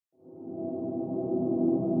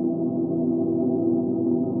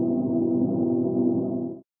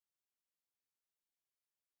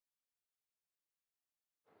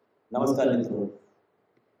नमस्कार मित्रों।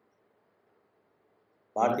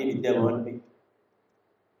 भारतीय विद्या भवन में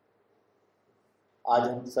आज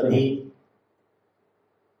हम सभी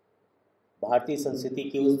भारतीय संस्कृति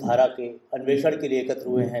की उस धारा के अन्वेषण के लिए एकत्र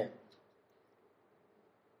हुए हैं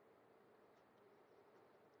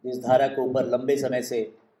जिस धारा के ऊपर लंबे समय से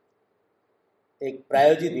एक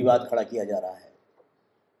प्रायोजित विवाद खड़ा किया जा रहा है।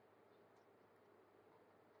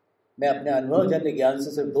 मैं अपने अनुभवजन्य ज्ञान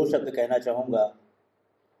से सिर्फ दो शब्द कहना चाहूँगा।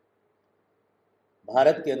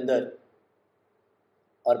 भारत के अंदर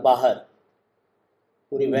और बाहर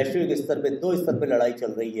पूरी वैश्विक स्तर पे दो स्तर पे लड़ाई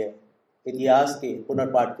चल रही है इतिहास के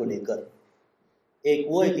पुनर्पाठ को लेकर। एक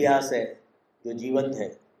वो इतिहास है जो जीवंत है,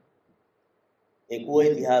 एक वो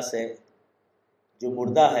इतिहास है जो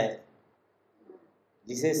मुर्दा है,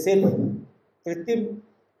 जिसे सिर्फ कृत्रिम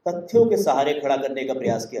तथ्यों के सहारे खड़ा करने का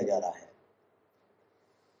प्रयास किया जा रहा है।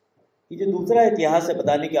 ये जो दूसरा इतिहास है,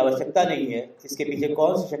 बताने की आवश्यकता नहीं है इसके पीछे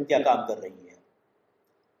कौन सी शक्तियां काम कर रही हैं।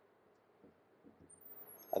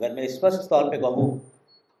 अगर मैं स्पष्ट तौर पे कहूँ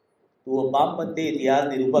तो वो वामपंथी इतिहास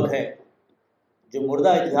निरूपक है जो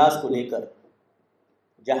मुर्दा इतिहास को लेकर,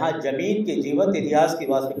 जहाँ जमीन के जीवंत इतिहास की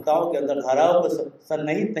वास्तविकताओं के अंदर धाराओं को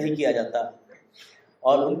सन्निहित नहीं किया जाता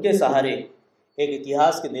और उनके सहारे एक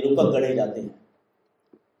इतिहास के निरूपक गढ़े जाते हैं।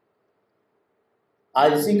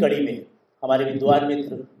 आज इसी कड़ी में हमारे विद्वान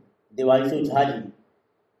मित्र देवांशु झा जी,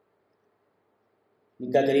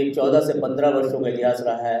 इनका करीब 14 से 15 वर्षों का इतिहास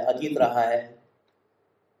रहा है, अतीत रहा है।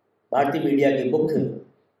 भारतीय मीडिया की मुख्य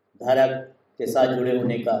धारा के साथ जुड़े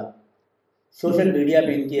होने का, सोशल मीडिया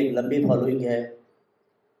में इनकी एक लंबी फॉलोइंग है।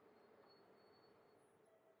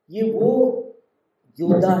 ये वो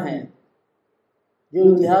योद्धा हैं जो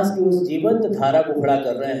इतिहास की उस जीवंत धारा को खड़ा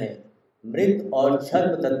कर रहे हैं, मृत और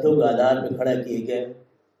छद्म तथ्यों के आधार पर खड़ा किए गए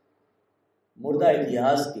मुर्दा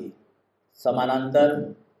इतिहास के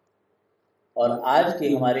समानांतर। और आज के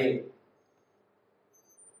हमारे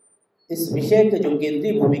इस विषय के जो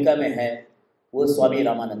केंद्रीय भूमिका में है वो स्वामी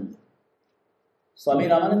रामानंद। स्वामी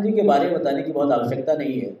रामानंद जी के बारे में बताने की बहुत आवश्यकता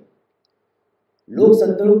नहीं है। लोक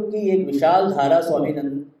संतों की एक विशाल धारा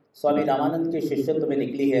स्वामी रामानंद के शिष्यत्व में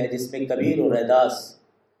निकली है, जिसमें कबीर और रैदास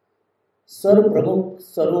सर्व प्रमुख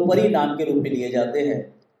सर्वोपरि नाम के रूप में लिए जाते हैं,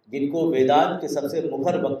 जिनको वेदांत के सबसे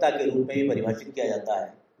मुखर वक्ता के रूप में भी परिभाषित किया जाता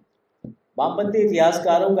है। वामपंथी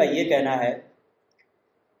इतिहासकारों का ये कहना है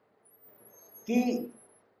कि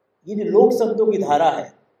ये जो लोक संतों की धारा है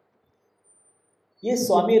ये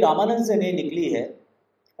स्वामी रामानंद से नहीं निकली है,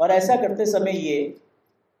 और ऐसा करते समय ये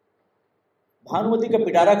भानुमति का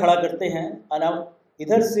पिटारा खड़ा करते हैं,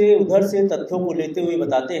 इधर से उधर से तथ्यों को लेते हुए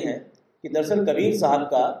बताते हैं कि दरअसल कबीर साहब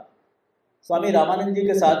का स्वामी रामानंद जी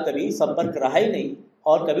के साथ कभी संपर्क रहा ही नहीं,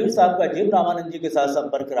 और कबीर साहब का जिन रामानंद जी के साथ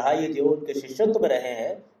संपर्क रहा, ये जो उनके शिष्यत्व में रहे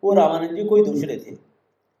हैं वो रामानंद जी कोई दूसरे थे।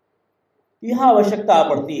 यहाँ आवश्यकता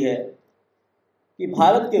पड़ती है कि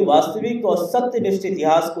भारत के वास्तविक और सत्यनिष्ठ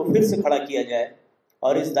इतिहास को फिर से खड़ा किया जाए,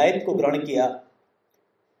 और इस दायित्व को ग्रहण किया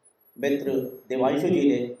मित्र देवांशु जी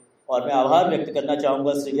ने। और मैं आभार व्यक्त करना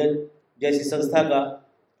चाहूँगा सृजन जैसी संस्था का,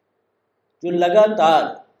 जो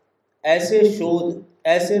लगातार ऐसे शोध,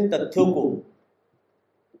 ऐसे तथ्यों को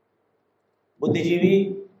बुद्धिजीवी,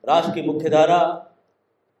 राष्ट्र की मुख्यधारा,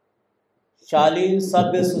 शालीन,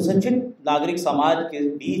 सभ्य, सुशिक्षित नागरिक समाज के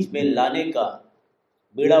बीच में लाने का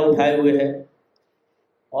बीड़ा उठाए हुए है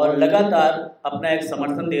और लगातार अपना एक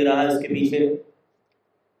समर्थन दे रहा है। इसके पीछे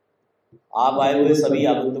आप आए हुए सभी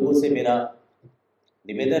आगंतुकों से मेरा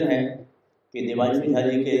निवेदन है कि देवांशु झा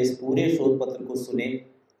जी के इस पूरे शोध पत्र को सुने।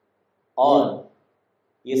 और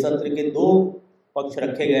ये सत्र के दो पक्ष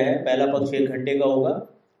रखे गए हैं। पहला पक्ष 1 घंटे का होगा,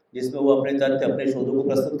 जिसमें वो अपने तथ्य, अपने शोधों को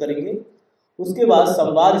प्रस्तुत करेंगे। उसके बाद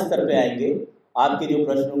संवाद स्तर पे आएंगे। आपके जो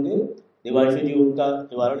प्रश्न होंगे देवांशु जी उनका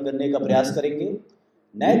निवारण करने का प्रयास करेंगे,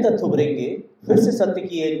 नए तथ्य उभरेंगे, फिर से सत्य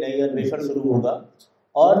की एक नई अन्वेषण शुरू होगा।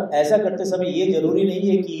 और ऐसा करते समय ये जरूरी नहीं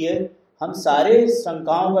है कि ये हम सारे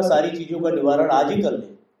शंकाओं का, सारी चीज़ों का निवारण आज ही कर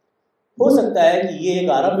लें। हो सकता है कि ये एक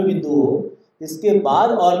आरंभ बिंदु हो, इसके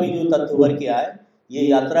बाद और भी जो तथ्य उभर के आए, ये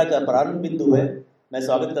यात्रा का प्रारंभ बिंदु है। मैं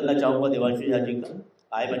स्वागत करना चाहूँगा देवांशु झा जी का।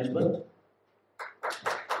 आए मंच पर।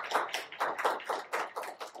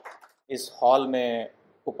 इस हॉल में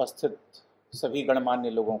उपस्थित सभी गणमान्य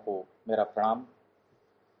लोगों को मेरा प्रणाम।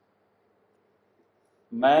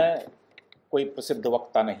 मैं कोई प्रसिद्ध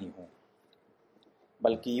वक्ता नहीं हूँ,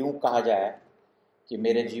 बल्कि यूँ कहा जाए कि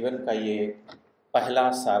मेरे जीवन का ये पहला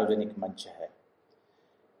सार्वजनिक मंच है।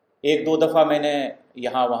 1-2 दफ़ा मैंने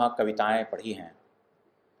यहाँ वहाँ कविताएं पढ़ी हैं,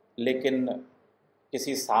 लेकिन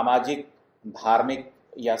किसी सामाजिक, धार्मिक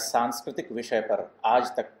या सांस्कृतिक विषय पर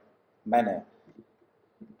आज तक मैंने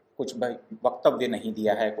कुछ वक्तव्य नहीं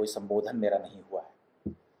दिया है, कोई संबोधन मेरा नहीं हुआ है।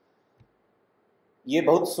 ये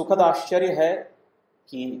बहुत सुखद आश्चर्य है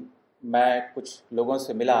कि मैं कुछ लोगों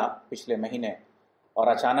से मिला पिछले महीने और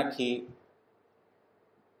अचानक ही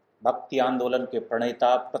भक्ति आंदोलन के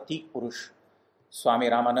प्रणेता प्रतीक पुरुष स्वामी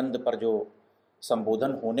रामानंद पर जो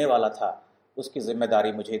संबोधन होने वाला था उसकी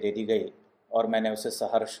जिम्मेदारी मुझे दे दी गई और मैंने उसे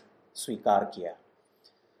सहर्ष स्वीकार किया।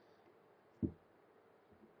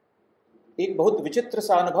 एक बहुत विचित्र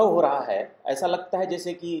सा अनुभव हो रहा है। ऐसा लगता है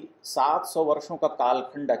जैसे कि 700 वर्षों का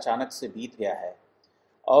कालखंड अचानक से बीत गया है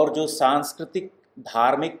और जो सांस्कृतिक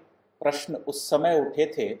धार्मिक प्रश्न उस समय उठे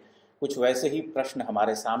थे कुछ वैसे ही प्रश्न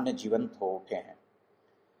हमारे सामने जीवंत हो उठे हैं।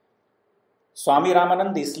 स्वामी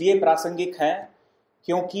रामानंद इसलिए प्रासंगिक हैं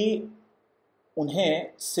क्योंकि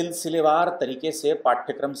उन्हें सिलसिलेवार तरीके से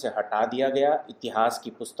पाठ्यक्रम से हटा दिया गया। इतिहास की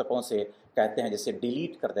पुस्तकों से कहते हैं जैसे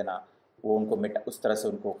डिलीट कर देना, वो उनको उस तरह से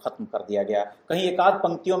उनको ख़त्म कर दिया गया। कहीं एक आध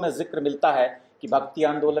पंक्तियों में जिक्र मिलता है कि भक्ति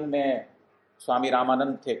आंदोलन में स्वामी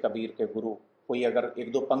रामानंद थे कबीर के गुरु। कोई अगर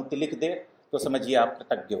एक दो पंक्ति लिख दे तो समझिए आप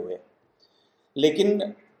कृतज्ञ हुए।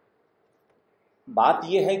 लेकिन बात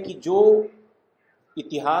यह है कि जो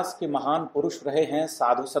इतिहास के महान पुरुष रहे हैं,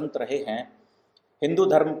 साधु संत रहे हैं, हिंदू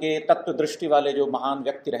धर्म के तत्व दृष्टि वाले जो महान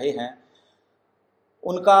व्यक्ति रहे हैं,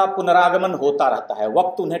 उनका पुनरागमन होता रहता है।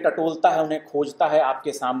 वक्त उन्हें टटोलता है, उन्हें खोजता है,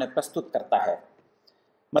 आपके सामने प्रस्तुत करता है।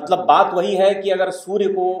 मतलब बात वही है कि अगर सूर्य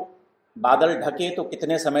को बादल ढके तो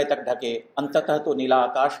कितने समय तक ढके, अंततः तो नीला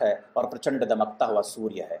आकाश है और प्रचंड दमकता हुआ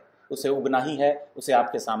सूर्य है। उसे उगना ही है, उसे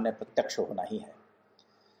आपके सामने प्रत्यक्ष होना ही है।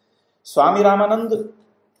 स्वामी रामानंद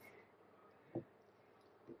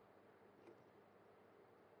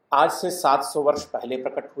आज से 700 वर्ष पहले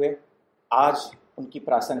प्रकट हुए। आज उनकी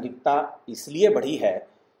प्रासंगिकता इसलिए बढ़ी है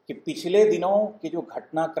कि पिछले दिनों के जो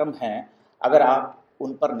घटनाक्रम हैं, अगर आप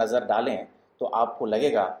उन पर नज़र डालें तो आपको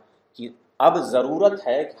लगेगा कि अब ज़रूरत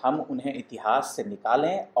है कि हम उन्हें इतिहास से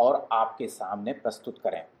निकालें और आपके सामने प्रस्तुत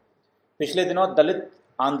करें। पिछले दिनों दलित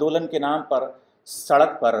आंदोलन के नाम पर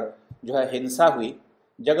सड़क पर जो है हिंसा हुई,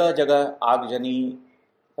 जगह जगह आगजनी,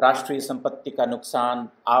 राष्ट्रीय संपत्ति का नुकसान,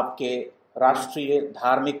 आपके राष्ट्रीय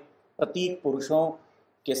धार्मिक प्रतीक पुरुषों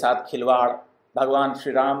के साथ खिलवाड़, भगवान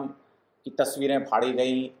श्री राम की तस्वीरें फाड़ी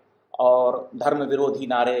गई और धर्म विरोधी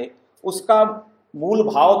नारे। उसका मूल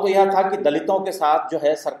भाव तो यह था कि दलितों के साथ जो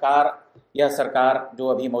है यह सरकार जो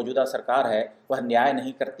अभी मौजूदा सरकार है वह न्याय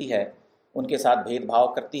नहीं करती है, उनके साथ भेदभाव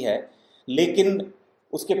करती है। लेकिन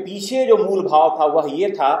उसके पीछे जो मूल भाव था वह ये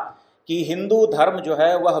था कि हिंदू धर्म जो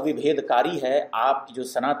है वह विभेदकारी है। आपकी जो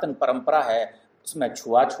सनातन परंपरा है उसमें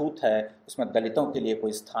छुआछूत है, उसमें दलितों के लिए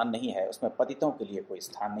कोई स्थान नहीं है, उसमें पतितों के लिए कोई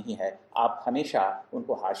स्थान नहीं है। आप हमेशा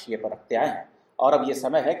उनको हाशिए पर रखते आए हैं और अब ये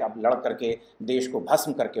समय है कि आप लड़ करके देश को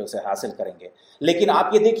भस्म करके उसे हासिल करेंगे। लेकिन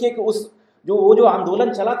आप ये देखिए कि वो जो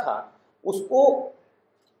आंदोलन चला था उसको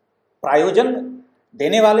प्रायोजन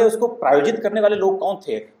देने वाले, उसको प्रायोजित करने वाले लोग कौन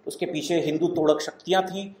थे? उसके पीछे हिंदू तोड़क शक्तियां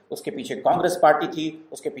थीं, उसके पीछे कांग्रेस पार्टी थी,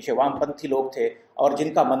 उसके पीछे वामपंथी लोग थे और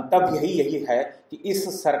जिनका मंतव्य यही है कि इस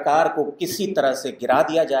सरकार को किसी तरह से गिरा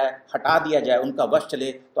दिया जाए, हटा दिया जाए। उनका वश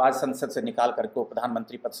चले तो आज संसद से निकाल करके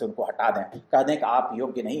प्रधानमंत्री पद से उनको हटा दें, कह दें कि आप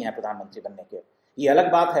योग्य नहीं हैं प्रधानमंत्री बनने के। ये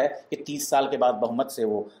अलग बात है कि 30 साल के बाद बहुमत से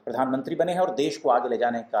वो प्रधानमंत्री बने हैं और देश को आगे ले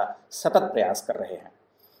जाने का सतत प्रयास कर रहे हैं।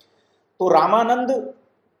 तो रामानंद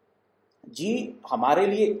जी हमारे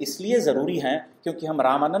लिए इसलिए ज़रूरी हैं क्योंकि हम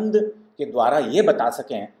रामानंद के द्वारा ये बता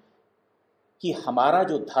सकें कि हमारा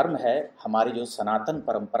जो धर्म है, हमारी जो सनातन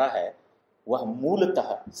परंपरा है, वह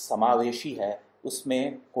मूलतः समावेशी है।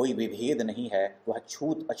 उसमें कोई विभेद नहीं है, वह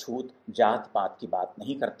छूत अछूत जात पात की बात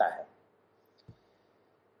नहीं करता है।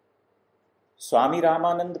 स्वामी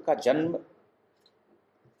रामानंद का जन्म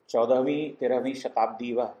 14वीं 13वीं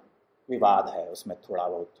शताब्दी, वह विवाद है उसमें थोड़ा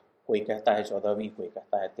बहुत। कोई कहता है 14वीं, कोई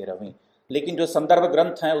कहता है 13वीं, लेकिन जो संदर्भ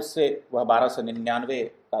ग्रंथ हैं उससे वह 1299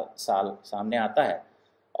 का साल सामने आता है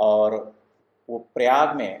और वो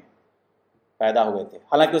प्रयाग में पैदा हुए थे।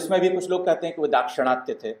 हालांकि उसमें भी कुछ लोग कहते हैं कि वो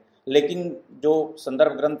दाक्षिणात्य थे, लेकिन जो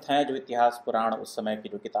संदर्भ ग्रंथ हैं, जो इतिहास पुराण उस समय की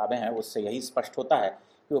जो किताबें हैं, उससे यही स्पष्ट होता है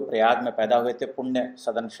कि वो प्रयाग में पैदा हुए थे। पुण्य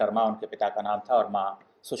सदन शर्मा उनके पिता का नाम था और माँ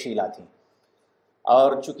सुशीला थी।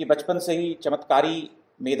 और चूँकि बचपन से ही चमत्कारी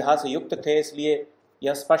मेधा से युक्त थे, इसलिए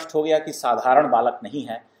यह स्पष्ट हो गया कि साधारण बालक नहीं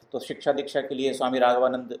है। तो शिक्षा दीक्षा के लिए स्वामी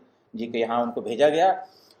राघवानंद जी के यहाँ उनको भेजा गया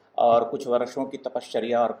और कुछ वर्षों की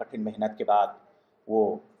तपश्चर्या और कठिन मेहनत के बाद वो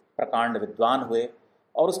प्रकांड विद्वान हुए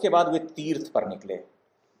और उसके बाद वे तीर्थ पर निकले।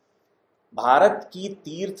 भारत की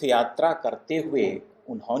तीर्थ यात्रा करते हुए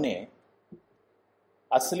उन्होंने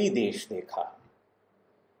असली देश देखा,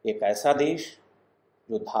 एक ऐसा देश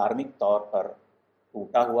जो धार्मिक तौर पर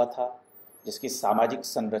टूटा हुआ था, जिसकी सामाजिक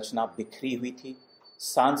संरचना बिखरी हुई थी,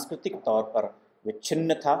 सांस्कृतिक तौर पर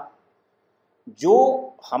विच्छिन्न था। जो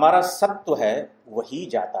हमारा सत्व है वही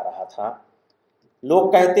जाता रहा था।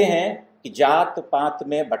 लोग कहते हैं कि जात पात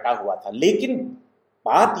में बटा हुआ था, लेकिन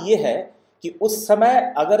बात यह है कि उस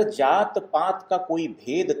समय अगर जात पात का कोई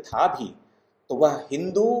भेद था भी तो वह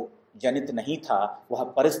हिंदू जनित नहीं था, वह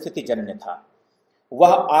परिस्थिति जन्य था। वह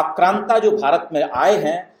आक्रांता जो भारत में आए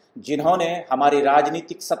हैं, जिन्होंने हमारी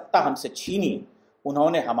राजनीतिक सत्ता हमसे छीनी,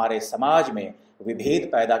 उन्होंने हमारे समाज में विभेद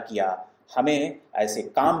पैदा किया,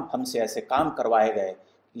 हमसे ऐसे काम करवाए गए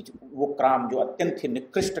कि वो काम जो अत्यंत ही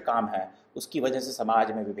निकृष्ट काम है, उसकी वजह से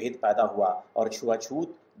समाज में विभेद पैदा हुआ और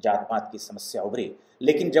छुआछूत जात पात की समस्या उभरी।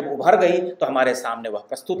 लेकिन जब उभर गई तो हमारे सामने वह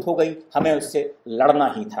प्रस्तुत हो गई, हमें उससे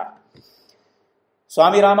लड़ना ही था।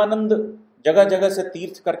 स्वामी रामानंद जगह जगह से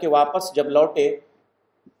तीर्थ करके वापस जब लौटे,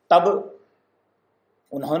 तब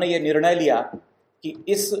उन्होंने ये निर्णय लिया कि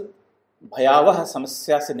इस भयावह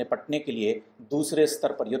समस्या से निपटने के लिए दूसरे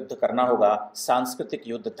स्तर पर युद्ध करना होगा, सांस्कृतिक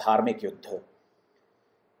युद्ध, धार्मिक युद्ध।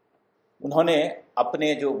 उन्होंने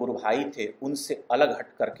अपने जो गुरु भाई थे उनसे अलग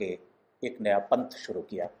हट करके एक नया पंथ शुरू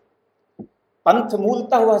किया। पंथ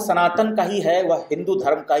मूलतः वह सनातन का ही है, वह हिंदू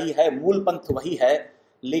धर्म का ही है, मूल पंथ वही है,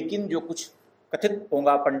 लेकिन जो कुछ कथित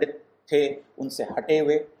पोंगा पंडित थे उनसे हटे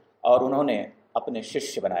हुए और उन्होंने अपने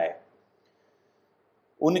शिष्य बनाए।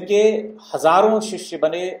 उनके हजारों शिष्य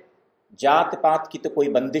बने, जात पात की तो कोई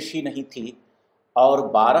बंदिश ही नहीं थी, और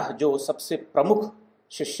 12 जो सबसे प्रमुख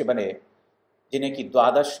शिष्य बने, जिन्हें कि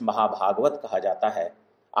द्वादश महाभागवत कहा जाता है।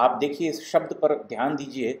 आप देखिए इस शब्द पर ध्यान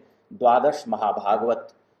दीजिए, द्वादश महाभागवत।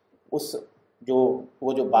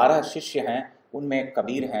 वो जो 12 शिष्य हैं उनमें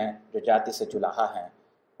कबीर हैं जो जाति से जुलाहा हैं,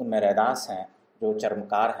 उनमें रैदास हैं जो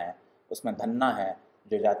चर्मकार हैं, उसमें धन्ना हैं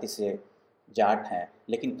जो जाति से जाट हैं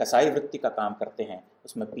लेकिन कसाई वृत्ति का काम करते हैं,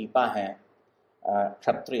 उसमें पीपा हैं,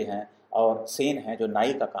 क्षत्रिय हैं, और सेन हैं जो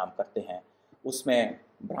नाई का काम करते हैं, उसमें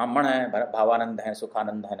ब्राह्मण हैं, भावानंद हैं,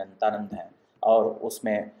 सुखानंद हैं, अनंतानंद हैं, और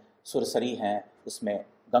उसमें सुरसरी हैं, उसमें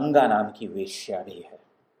गंगा नाम की वेश्या भी है।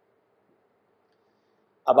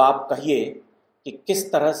 अब आप कहिए कि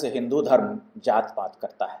किस तरह से हिंदू धर्म जात पात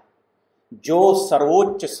करता है। जो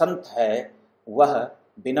सर्वोच्च संत है वह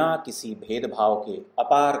बिना किसी भेदभाव के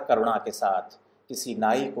अपार करुणा के साथ किसी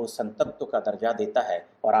नाई को संतत्व का दर्जा देता है,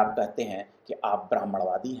 और आप कहते हैं कि आप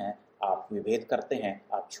ब्राह्मणवादी हैं, आप विभेद करते हैं,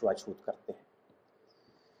 आप छुआछूत करते हैं।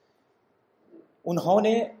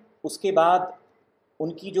 उन्होंने उसके बाद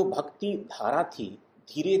उनकी जो भक्ति धारा थी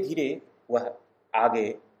धीरे धीरे वह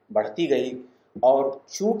आगे बढ़ती गई, और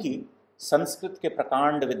चूंकि संस्कृत के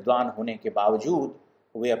प्रकांड विद्वान होने के बावजूद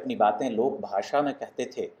वे अपनी बातें लोक भाषा में कहते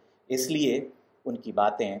थे, इसलिए उनकी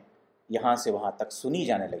बातें यहाँ से वहाँ तक सुनी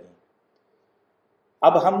जाने लगीं।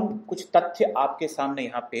 अब हम कुछ तथ्य आपके सामने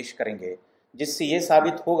यहाँ पेश करेंगे जिससे ये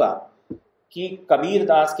साबित होगा कि कबीर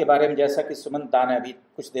दास के बारे में, जैसा कि सुमंत दा ने अभी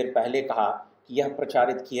कुछ देर पहले कहा कि यह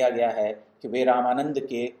प्रचारित किया गया है कि वे रामानंद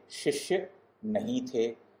के शिष्य नहीं थे।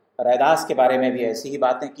 रैदास के बारे में भी ऐसी ही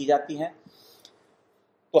बातें की जाती हैं।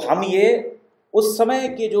 तो हम ये उस समय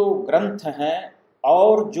के जो ग्रंथ हैं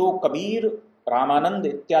और जो कबीर, रामानंद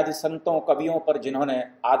इत्यादि संतों कवियों पर जिन्होंने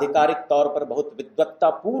आधिकारिक तौर पर बहुत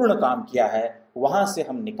विद्वत्तापूर्ण काम किया है, वहाँ से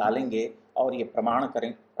हम निकालेंगे और ये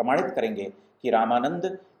प्रमाणित करेंगे कि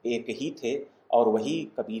रामानंद एक ही थे और वही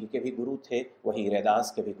कबीर के भी गुरु थे, वही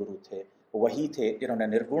रैदास के भी गुरु थे, वही थे जिन्होंने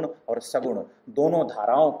निर्गुण और सगुण दोनों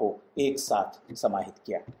धाराओं को एक साथ समाहित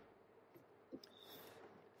किया।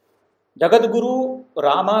 जगत गुरु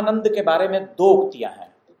रामानंद के बारे में 2 उक्तियां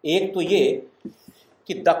हैं। एक तो ये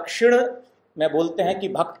कि दक्षिण में बोलते हैं कि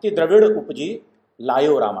भक्ति द्रविड़ उपजी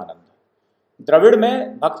लायो रामानंद। द्रविड़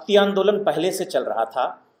में भक्ति आंदोलन पहले से चल रहा था।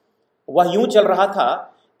 वह यूं चल रहा था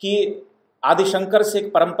कि आदिशंकर से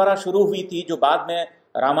एक परंपरा शुरू हुई थी जो बाद में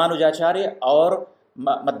रामानुजाचार्य और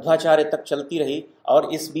मध्वाचार्य तक चलती रही,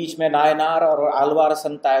 और इस बीच में नायनार और आलवार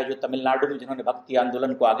संत आए जो तमिलनाडु में, जिन्होंने भक्ति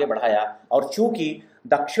आंदोलन को आगे बढ़ाया। और चूंकि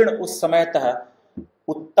दक्षिण उस समय तक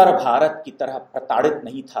उत्तर भारत की तरह प्रताड़ित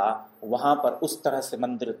नहीं था, वहाँ पर उस तरह से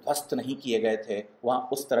मंदिर ध्वस्त नहीं किए गए थे, वहाँ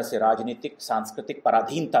उस तरह से राजनीतिक सांस्कृतिक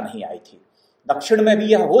पराधीनता नहीं आई थी। दक्षिण में भी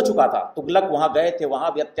यह हो चुका था, तुगलक वहाँ गए थे,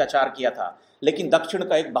 वहाँ भी अत्याचार किया था, लेकिन दक्षिण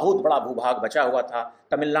का एक बहुत बड़ा भूभाग बचा हुआ था,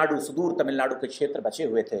 तमिलनाडु, सुदूर तमिलनाडु के क्षेत्र बचे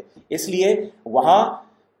हुए थे, इसलिए वहाँ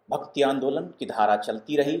भक्ति आंदोलन की धारा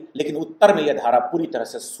चलती रही। लेकिन उत्तर में यह धारा पूरी तरह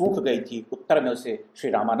से सूख गई थी। उत्तर में उसे श्री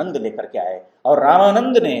रामानंद लेकर के आए, और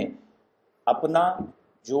रामानंद ने अपना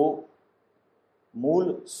जो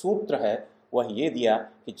मूल सूत्र है वह ये दिया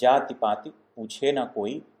कि जाति पाति पूछे ना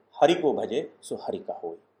कोई, हरि को भजे सो हरि का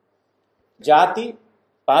होई। जाति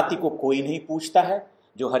पाति को कोई नहीं पूछता है,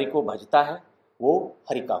 जो हरि को भजता है वो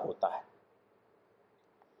हरि का होता है।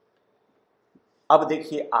 अब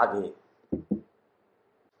देखिए आगे,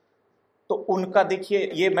 तो उनका देखिए,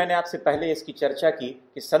 ये मैंने आपसे पहले इसकी चर्चा की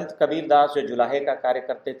कि संत कबीर दास जो जुलाहे का कार्य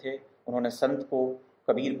करते थे, उन्होंने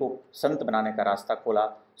कबीर को संत बनाने का रास्ता खोला।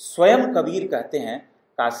 स्वयं कबीर कहते हैं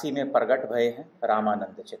काशी में प्रगट भये हैं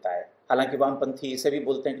रामानंद चिताए। हालांकि वामपंथी इसे भी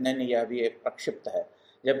बोलते हैं कि नहीं यह भी एक प्रक्षिप्त है,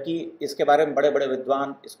 जबकि इसके बारे में बड़े बड़े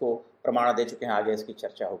विद्वान इसको प्रमाण दे चुके हैं। आगे इसकी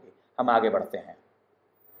चर्चा होगी। हम आगे बढ़ते हैं।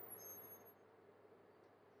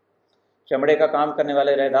 चमड़े का काम करने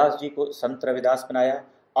वाले रैदास जी को संत रविदास बनाया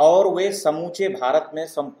और वे समूचे भारत में,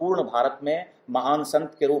 संपूर्ण भारत में महान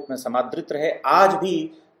संत के रूप में समादृत रहे। आज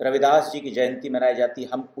भी रविदास जी की जयंती मनाई जाती।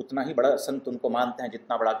 हम उतना ही बड़ा संत उनको मानते हैं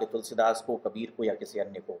जितना बड़ा कि तुलसीदास को, कबीर को या किसी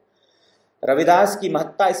अन्य को। रविदास की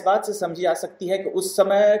महत्ता इस बात से समझी जा सकती है कि उस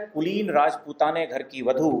समय कुलीन राजपूताने घर की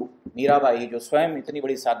वधू मीराबाई, जो स्वयं इतनी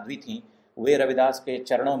बड़ी साध्वी थी, वे रविदास के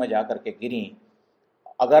चरणों में जाकर के गिरीं।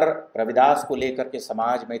 अगर रविदास को लेकर के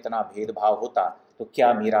समाज में इतना भेदभाव होता तो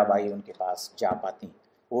क्या मीराबाई उनके पास जा पाती?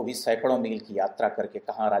 वो भी सैकड़ों मील की यात्रा करके,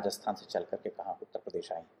 कहाँ राजस्थान से चल करके कहाँ उत्तर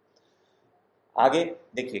प्रदेश आई। आगे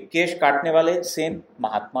देखिए, केश काटने वाले सेन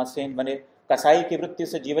महात्मा सेन बने। कसाई की वृत्ति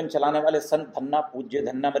से जीवन चलाने वाले संत धन्ना पूज्य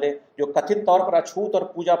धन्ना बने। जो कथित तौर पर अछूत और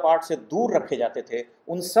पूजा पाठ से दूर रखे जाते थे,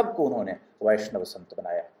 उन सब को उन्होंने वैष्णव संत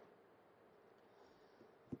बनाया।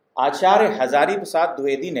 आचार्य हजारी प्रसाद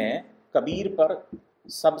द्विवेदी ने कबीर पर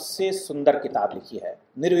सबसे सुंदर किताब लिखी है।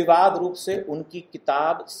 निर्विवाद रूप से उनकी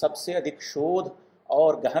किताब सबसे अधिक शोध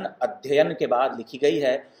और गहन अध्ययन के बाद लिखी गई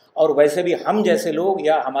है। और वैसे भी हम जैसे लोग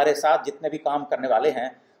या हमारे साथ जितने भी काम करने वाले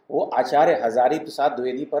हैं, वो आचार्य हजारी प्रसाद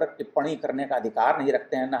द्विवेदी पर टिप्पणी करने का अधिकार नहीं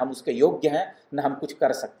रखते हैं। न हम उसके योग्य हैं, न हम कुछ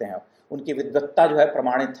कर सकते हैं। उनकी विद्वत्ता जो है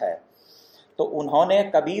प्रमाणित है। तो उन्होंने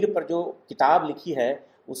कबीर पर जो किताब लिखी है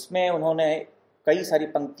उसमें उन्होंने कई सारी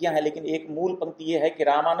पंक्तियां हैं, लेकिन एक मूल पंक्ति ये है कि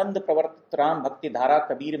रामानंद प्रवर्तित राम भक्ति धारा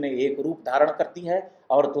कबीर में एक रूप धारण करती है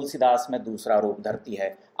और तुलसीदास में दूसरा रूप धरती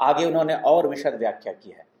है। आगे उन्होंने और विशद व्याख्या की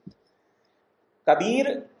है।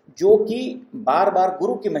 कबीर जो कि बार बार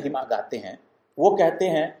गुरु की महिमा गाते हैं, वो कहते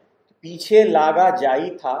हैं पीछे लागा जाई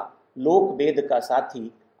था लोक वेद का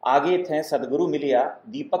साथी, आगे थे सदगुरु मिलिया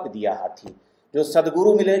दीपक दिया हाथी। जो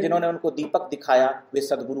सदगुरु मिले, जिन्होंने उनको दीपक दिखाया, वे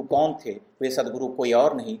सदगुरु कौन थे? वे सदगुरु कोई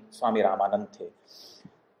और नहीं, स्वामी रामानंद थे।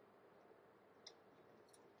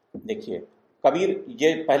 देखिए, कबीर,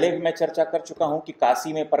 ये पहले भी मैं चर्चा कर चुका हूं कि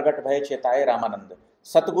काशी में प्रगट भय चेताए रामानंद।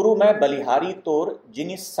 सतगुरु में बलिहारी तोर,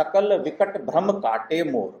 जिनि सकल विकट भ्रम काटे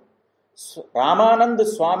मोर। रामानंद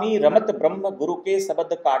स्वामी रमत ब्रह्म, गुरु के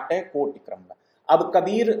शब्द काटे कोटि क्रम। अब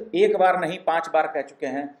कबीर एक बार नहीं 5 बार कह चुके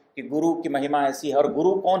हैं कि गुरु की महिमा ऐसी है। और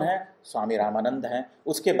गुरु कौन है? स्वामी रामानंद हैं।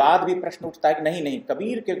 उसके बाद भी प्रश्न उठता है कि नहीं,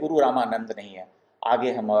 कबीर के गुरु रामानंद नहीं है।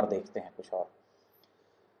 आगे हम और देखते हैं कुछ और।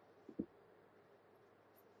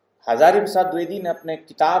 हजारी प्रसाद द्विवेदी ने अपने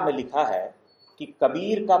किताब में लिखा है कि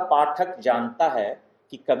कबीर का पाठक जानता है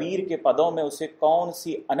कि कबीर के पदों में उसे कौन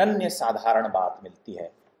सी अनन्य साधारण बात मिलती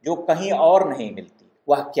है जो कहीं और नहीं मिलती।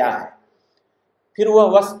 वह क्या है? फिर वह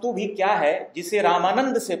वस्तु भी क्या है जिसे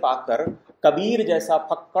रामानंद से पाकर कबीर जैसा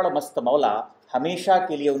फक्कड़ मस्त मौला हमेशा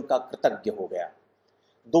के लिए उनका कृतज्ञ हो गया।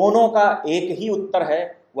 दोनों का एक ही उत्तर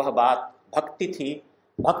है, वह बात भक्ति थी।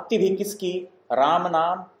 भक्ति भी किसकी? राम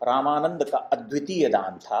नाम रामानंद का अद्वितीय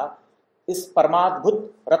दान था। इस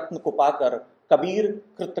परमाद्भुत रत्न को पाकर कबीर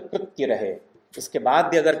कृतकृत्य रहे। इसके बाद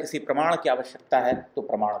भी अगर किसी प्रमाण की आवश्यकता है तो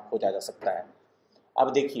प्रमाण खोजा जा सकता है।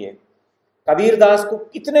 अब देखिए, कबीरदास को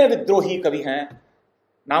कितने विद्रोही कवि हैं।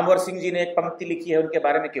 नामवर सिंह जी ने एक पंक्ति लिखी है उनके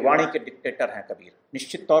बारे में कि वाणी के डिक्टेटर हैं कबीर।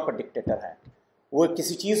 निश्चित तौर पर डिक्टेटर हैं। वो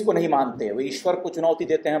किसी चीज़ को नहीं मानते। वो ईश्वर को चुनौती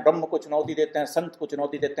देते हैं, ब्रह्म को चुनौती देते हैं, संत को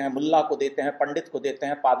चुनौती देते हैं, मुल्ला को देते हैं, पंडित को देते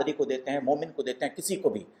हैं, पादरी को देते हैं, मोमिन को देते हैं, किसी को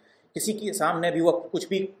भी, किसी के सामने भी वो कुछ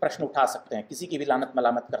भी प्रश्न उठा सकते हैं, किसी की भी लानत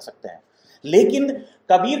मलामत कर सकते हैं। लेकिन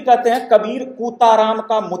कबीर कहते हैं, कबीर कूता राम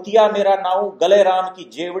का मुतिया मेरा नाऊ, गले राम की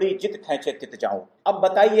जेवड़ी जित खेचे तित जाऊं। अब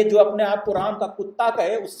बताइए, जो अपने आप को राम का कुत्ता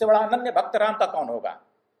कहे, उससे बड़ा अनन्य भक्त राम का कौन होगा?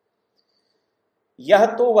 यह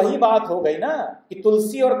तो वही बात हो गई ना कि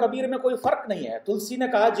तुलसी और कबीर में कोई फर्क नहीं है। तुलसी ने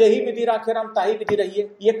कहा जे ही विधि राखे राम ताही विधि रहिए।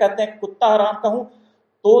 ये कहते हैं कुत्ता राम कहूं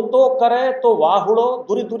तो करे तो वाहुड़ो,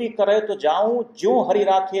 दुरी दुरी करे तो जाऊं, ज्यों हरि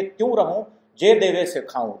राखे त्यों रहूं, जे देवे से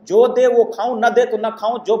खाऊं। जो दे वो खाऊं, न दे तो न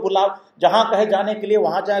खाऊं, जो बुला जहां कहे जाने के लिए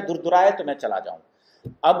वहां जाए, दुरदुराए तो मैं चला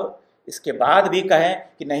जाऊं। अब इसके बाद भी कहें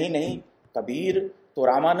कि नहीं नहीं, कबीर तो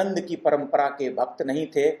रामानंद की परंपरा के भक्त नहीं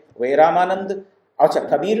थे, वे रामानंद। अच्छा,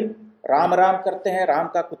 कबीर राम राम करते हैं, राम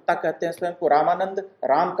का कुत्ता कहते हैं स्वयं को। रामानंद,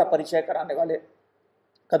 राम का परिचय कराने वाले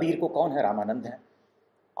कबीर को कौन है? रामानंद है।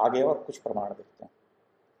 आगे और कुछ प्रमाण देखते हैं।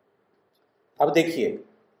 अब देखिए,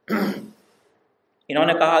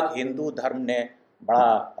 इन्होंने कहा कि हिंदू धर्म ने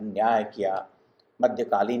बड़ा अन्याय किया,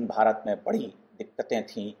 मध्यकालीन भारत में बड़ी दिक्कतें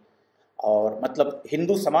थीं, और मतलब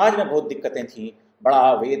हिंदू समाज में बहुत दिक्कतें थीं,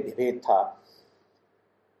 बड़ा वेद विभेद था।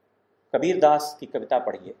 कबीरदास की कविता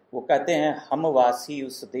पढ़िए। वो कहते हैं, हम वासी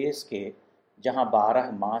उस देश के जहाँ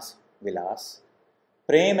 12 मास विलास,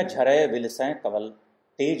 प्रेम झरे विलसैं कवल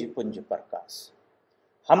तेज पुंज प्रकाश।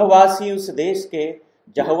 हम वासी उस देश के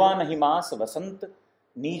जहवा नहीं मास वसंत,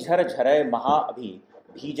 नीझर झरे महा अभी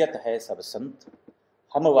भीजत है सब संत।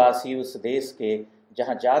 हम वासी उस देश के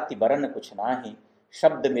जहाँ जाति बरन कुछ नाही,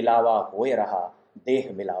 शब्द मिलावा होए रहा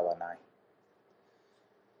देह मिलावा नाही।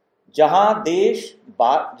 जहाँ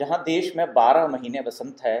देश में 12 महीने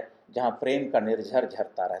वसंत है, जहाँ प्रेम का निर्झर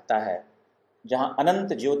झरता रहता है, जहाँ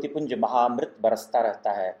अनंत ज्योतिपुंज महामृत बरसता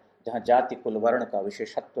रहता है, जहाँ जाति कुल वर्ण का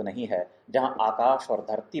विशेषत्व नहीं है, जहाँ आकाश और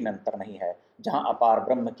धरती में अंतर नहीं है, जहाँ अपार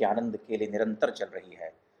ब्रह्म के आनंद के लिए निरंतर चल रही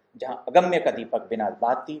है, जहाँ अगम्य का दीपक बिना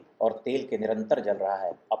बाती और तेल के निरंतर जल रहा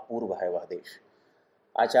है, अपूर्व है वह देश।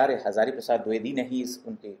 आचार्य हजारी प्रसाद द्विवेदी ने ही इस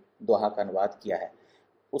उनके दोहा का अनुवाद किया है।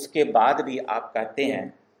 उसके बाद भी आप कहते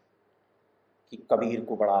हैं कि कबीर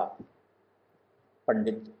को बड़ा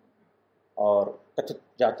पंडित और कथित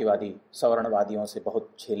जातिवादी सवर्णवादियों से बहुत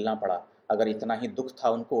झेलना पड़ा। अगर इतना ही दुख था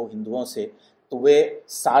उनको हिंदुओं से, तो वे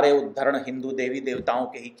सारे उद्धरण हिंदू देवी देवताओं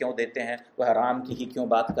के ही क्यों देते हैं? वह राम की ही क्यों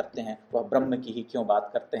बात करते हैं? वह ब्रह्म की ही क्यों बात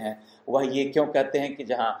करते हैं? वह ये क्यों कहते हैं कि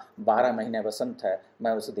जहाँ 12 महीने वसंत है,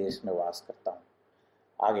 मैं उस देश में वास करता हूँ?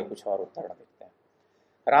 आगे कुछ और उद्धरण देखते हैं।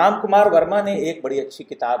 राम कुमार वर्मा ने एक बड़ी अच्छी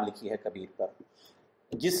किताब लिखी है कबीर पर,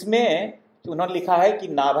 जिसमें उन्होंने लिखा है कि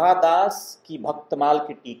नाभादास की भक्तमाल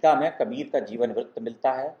की टीका में कबीर का जीवन वृत्त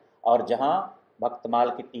मिलता है, और जहाँ भक्तमाल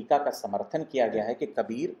की टीका का समर्थन किया गया है कि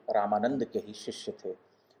कबीर रामानंद के ही शिष्य थे।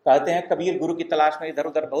 कहते हैं कबीर गुरु की तलाश में इधर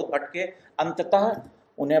उधर बहुत भटके, अंततः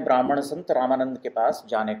उन्हें ब्राह्मण संत रामानंद के पास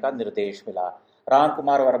जाने का निर्देश मिला। राम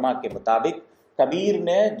कुमार वर्मा के मुताबिक कबीर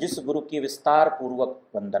ने जिस गुरु की विस्तार पूर्वक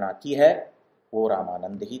वंदना की है वो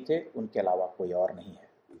रामानंद ही थे, उनके अलावा कोई और नहीं है।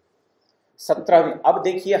 17वीं, अब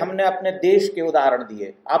देखिए हमने अपने देश के उदाहरण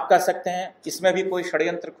दिए। आप कह सकते हैं इसमें भी कोई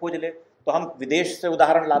षड्यंत्र खोज ले, तो हम विदेश से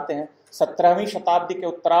उदाहरण लाते हैं। 17वीं शताब्दी के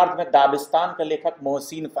उत्तरार्ध में दाबिस्तान का लेखक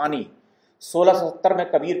मोहसिन फानी 1670 में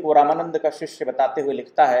कबीर को रामानंद का शिष्य बताते हुए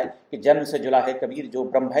लिखता है कि जन्म से जुलाहे कबीर, जो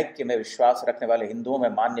ब्रह्मैक्य में विश्वास रखने वाले हिंदुओं में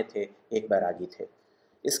मान्य थे, एक बैरागी थे।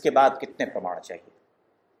 इसके बाद कितने प्रमाण चाहिए?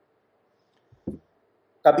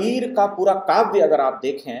 कबीर का पूरा काव्य अगर आप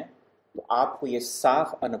देखें तो आपको ये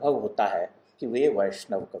साफ अनुभव होता है कि वे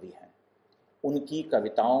वैष्णव कवि हैं। उनकी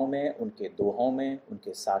कविताओं में, उनके दोहों में,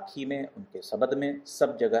 उनके साखी में, उनके शब्द में,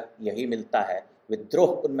 सब जगह यही मिलता है। विद्रोह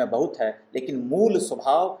उनमें बहुत है, लेकिन मूल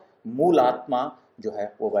स्वभाव, मूल आत्मा जो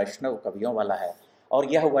है वो वैष्णव कवियों वाला है।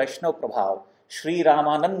 और यह वैष्णव प्रभाव श्री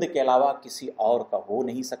रामानंद के अलावा किसी और का हो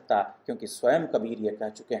नहीं सकता, क्योंकि स्वयं कबीर ये कह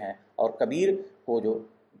चुके हैं। और कबीर को जो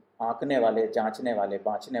आंकने वाले, जांचने वाले,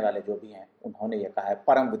 बाँचने वाले जो भी हैं, उन्होंने ये कहा है,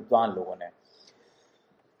 परम विद्वान लोगों ने।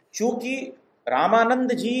 चूंकि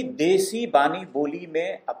रामानंद जी देसी बानी बोली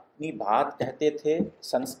में अपनी बात कहते थे,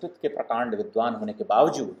 संस्कृत के प्रकांड विद्वान होने के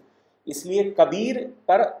बावजूद, इसलिए कबीर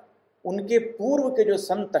पर उनके पूर्व के जो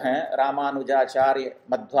संत हैं, रामानुजाचार्य,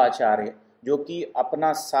 मध्वाचार्य, जो कि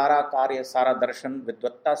अपना सारा कार्य, सारा दर्शन,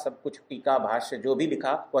 विद्वत्ता, सब कुछ, टीका, भाष्य जो भी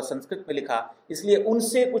लिखा वह संस्कृत में लिखा, इसलिए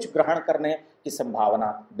उनसे कुछ ग्रहण करने की संभावना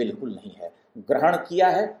बिल्कुल नहीं है। ग्रहण किया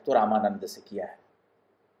है तो रामानंद से किया है।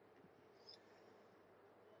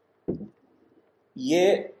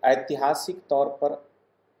 ये ऐतिहासिक तौर पर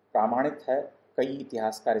प्रामाणिक है। कई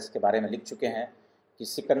इतिहासकार इसके बारे में लिख चुके हैं कि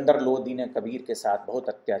सिकंदर लोदी ने कबीर के साथ बहुत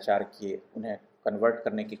अत्याचार किए, उन्हें कन्वर्ट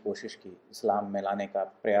करने की कोशिश की, इस्लाम में लाने का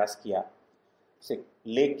प्रयास किया,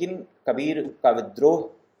 लेकिन कबीर का विद्रोह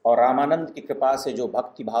और रामानंद की कृपा से जो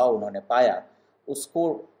भक्ति भाव उन्होंने पाया, उसको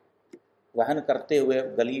वहन करते हुए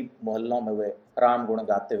गली मोहल्लों में वे राम गुण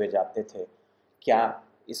गाते हुए जाते थे। क्या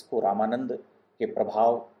इसको रामानंद के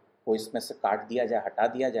प्रभाव को इसमें से काट दिया जाए, हटा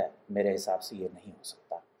दिया जाए? मेरे हिसाब से ये नहीं हो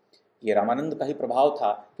सकता। ये रामानंद का ही प्रभाव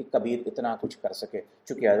था कि कबीर इतना कुछ कर सके।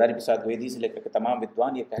 चूँकि हजारी प्रसाद द्विवेदी से लेकर के तमाम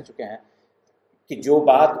विद्वान ये कह चुके हैं कि जो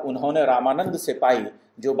बात उन्होंने रामानंद से पाई,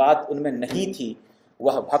 जो बात उनमें नहीं थी,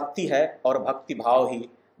 वह भक्ति है, और भक्ति भाव ही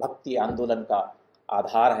भक्ति आंदोलन का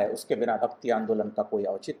आधार है। उसके बिना भक्ति आंदोलन का कोई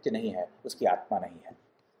औचित्य नहीं है, उसकी आत्मा नहीं है।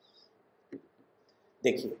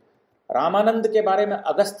 देखिए, रामानंद के बारे में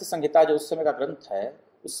अगस्त संहिता जो उस समय का ग्रंथ है,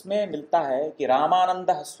 उसमें मिलता है कि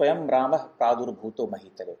रामानंद स्वयं राम प्रादुर्भूतो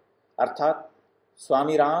महीतले, अर्थात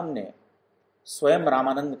स्वामी राम ने स्वयं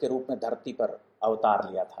रामानंद के रूप में धरती पर अवतार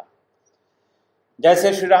लिया था।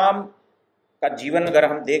 जैसे श्री राम का जीवन अगर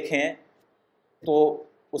हम देखें तो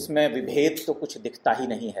उसमें विभेद तो कुछ दिखता ही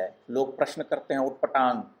नहीं है। लोग प्रश्न करते हैं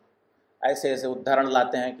उटपटांग, ऐसे ऐसे उदाहरण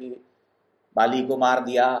लाते हैं कि बाली को मार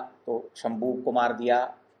दिया तो शंभू को मार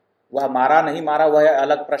दिया। वह मारा नहीं मारा वह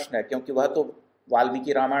अलग प्रश्न है, क्योंकि वह तो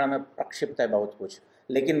वाल्मीकि रामायण में प्रक्षिप्त है बहुत कुछ,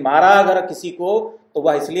 लेकिन मारा अगर किसी को तो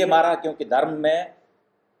वह इसलिए मारा क्योंकि धर्म में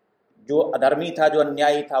जो अधर्मी था, जो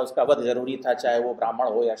अन्यायी था, उसका वध जरूरी था, चाहे वो ब्राह्मण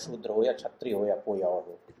हो या शूद्र हो या क्षत्रिय हो या कोई और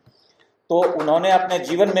हो। तो उन्होंने अपने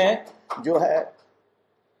जीवन में जो है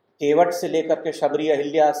केवट से लेकर के शबरी,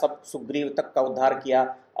 अहिल्या, सब सुग्रीव तक का उद्धार किया,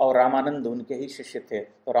 और रामानंद उनके ही शिष्य थे,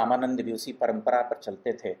 तो रामानंद भी उसी परंपरा पर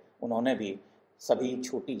चलते थे। उन्होंने भी सभी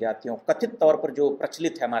छोटी जातियों, कथित तौर पर जो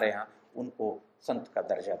प्रचलित है हमारे यहाँ, उनको संत का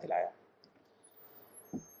दर्जा दिलाया।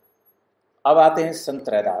 अब आते हैं संत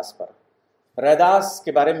रैदास पर। रैदास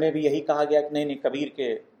के बारे में भी यही कहा गया कि नहीं, कबीर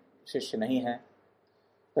के शिष्य नहीं हैं।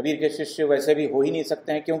 कबीर के शिष्य वैसे भी हो ही नहीं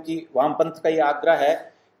सकते हैं, क्योंकि वामपंथ का ये आग्रह है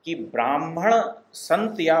कि ब्राह्मण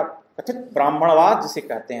संत या कथित ब्राह्मणवाद जिसे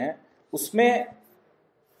कहते हैं, उसमें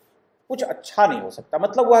कुछ अच्छा नहीं हो सकता।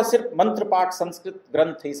 मतलब वह सिर्फ मंत्र पाठ, संस्कृत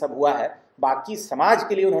ग्रंथ ही सब हुआ है, बाकी समाज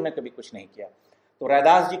के लिए उन्होंने कभी कुछ नहीं किया। तो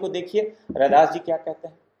रैदास जी को देखिए, रैदास जी क्या कहते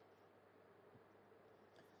हैं।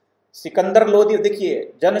 सिकंदर लोधी,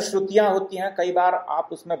 देखिए जनश्रुतियां होती हैं, कई बार आप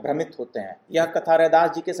उसमें भ्रमित होते हैं। यह कथा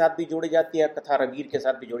रैदास जी के साथ भी जोड़ी जाती है, कथा रघुवीर के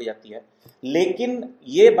साथ भी जोड़ी जाती है, लेकिन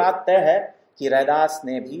ये बात तय है कि रैदास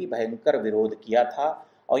ने भी भयंकर विरोध किया था।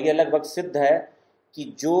 और यह लगभग सिद्ध है कि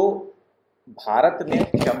जो भारत में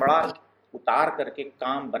चमड़ा उतार करके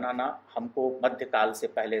काम बनाना, हमको मध्यकाल से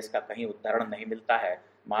पहले इसका कहीं उदाहरण नहीं मिलता है।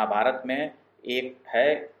 महाभारत में एक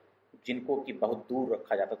है जिनको कि बहुत दूर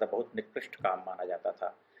रखा जाता था, बहुत निकृष्ट काम माना जाता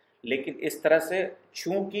था। लेकिन इस तरह से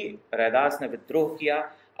चूंकि रैदास ने विद्रोह किया,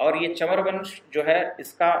 और ये चंवर वंश जो है,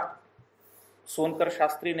 इसका सोनकर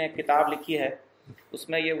शास्त्री ने किताब लिखी है,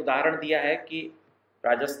 उसमें ये उदाहरण दिया है कि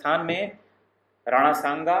राजस्थान में राणा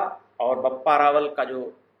सांगा और बप्पा रावल का जो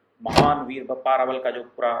महान वीर बप्पा रावल का जो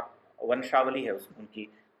पूरा वंशावली है उनकी,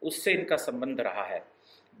 उससे इनका संबंध रहा है।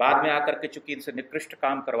 बाद में आकर के चूंकि इनसे निकृष्ट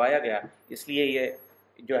काम करवाया गया, इसलिए ये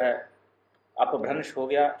जो है अपभ्रंश हो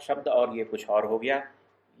गया शब्द, और ये कुछ और हो गया।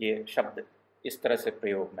 ये शब्द इस तरह से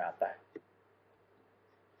प्रयोग में आता है।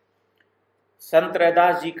 संत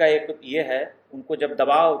रैदास जी का एक ये है, उनको जब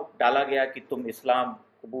दबाव डाला गया कि तुम इस्लाम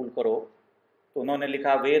कबूल करो, तो उन्होंने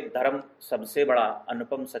लिखा, वेद धर्म सबसे बड़ा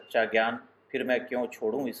अनुपम सच्चा ज्ञान, फिर मैं क्यों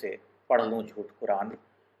छोड़ूं इसे, पढ़ लूं झूठ कुरान।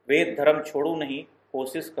 वेद धर्म छोड़ूं नहीं,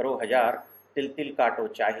 कोशिश करो हजार, तिल तिल काटो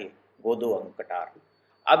चाहे गोदो अंग कटार।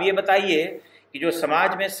 अब ये बताइए कि जो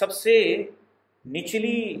समाज में सबसे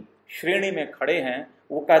निचली श्रेणी में खड़े हैं,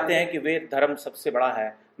 वो कहते हैं कि वेद धर्म सबसे बड़ा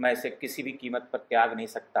है, मैं इसे किसी भी कीमत पर त्याग नहीं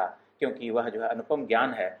सकता, क्योंकि वह जो है अनुपम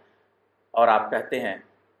ज्ञान है। और आप कहते हैं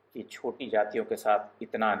कि छोटी जातियों के साथ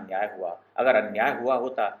इतना अन्याय हुआ। अगर अन्याय हुआ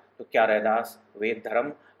होता तो क्या रैदास वेद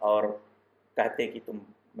धर्म और कहते कि तुम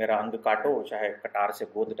मेरा अंग काटो, चाहे कटार से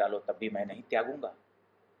गोद डालो, तब भी मैं नहीं त्यागूंगा।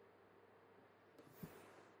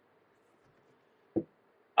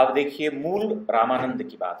 अब देखिए, मूल रामानंद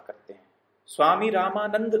की बात करते हैं। स्वामी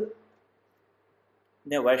रामानंद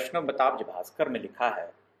ने वैष्णव बताब्ज भास्कर में लिखा है,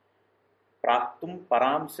 प्राप्तुम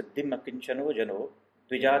पराम सिद्धिम किंचनो जनो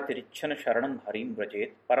द्विजातिरिच्छन शरणम हरिम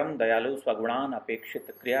व्रजेत, परम दयालु स्वगुणान अपेक्षित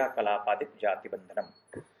क्रियाकलापादिक जाति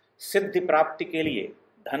बंधनम। सिद्धि प्राप्ति के लिए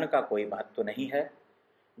धन का कोई महत्व नहीं है।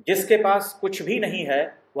 जिसके पास कुछ भी नहीं है,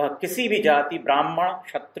 वह किसी भी जाति, ब्राह्मण,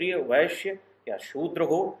 क्षत्रिय, वैश्य या शूद्र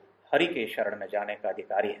हो, हरि के शरण में जाने का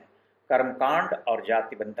अधिकारी है। कर्मकांड और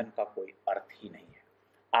जाति बंधन का कोई अर्थ ही नहीं है।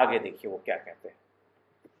 आगे देखिए वो क्या कहते हैं।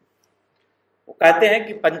 वो कहते हैं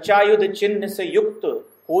कि पंचायुध चिन्ह से युक्त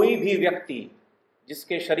कोई भी व्यक्ति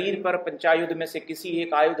जिसके शरीर पर पंचायुध में से किसी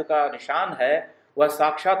एक आयुध का निशान है, वह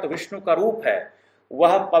साक्षात विष्णु का रूप है।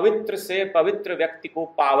 वह पवित्र से पवित्र व्यक्ति को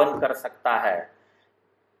पावन कर सकता है।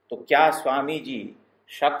 तो क्या स्वामी जी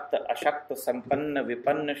शक्त, अशक्त, संपन्न,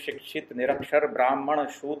 विपन्न, शिक्षित, निरक्षर, ब्राह्मण,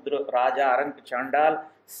 शूद्र, राजा, रंक, चांडाल,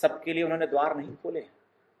 सबके लिए उन्होंने द्वार नहीं खोले?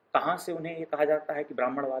 कहाँ से उन्हें ये कहा जाता है कि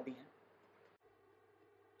ब्राह्मणवादी हैं?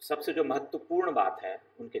 सबसे जो महत्वपूर्ण बात है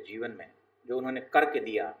उनके जीवन में, जो उन्होंने करके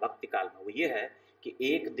दिया भक्ति काल में, वो ये है कि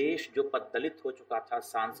एक देश जो पद्दलित हो चुका था,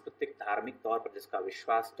 सांस्कृतिक धार्मिक तौर पर जिसका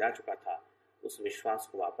विश्वास जा चुका था, उस विश्वास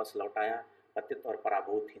को वापस लौटाया, पतित और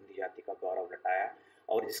पराभूत हिंदी जाति का गौरव लौटाया।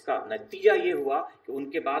 और इसका नतीजा ये हुआ कि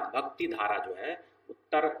उनके बाद भक्ति धारा जो है,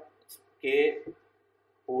 उत्तर के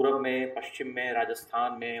पूर्व में, पश्चिम में,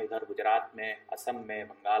 राजस्थान में, उधर गुजरात में, असम में,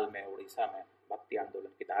 बंगाल में, उड़ीसा में भक्ति आंदोलन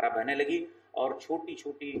की धारा बहने लगी। और छोटी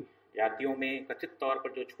छोटी जातियों में, कथित तौर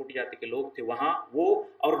पर जो छोटी जाति के लोग थे, वहाँ वो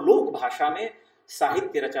और लोक भाषा में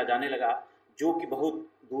साहित्य रचा जाने लगा, जो कि बहुत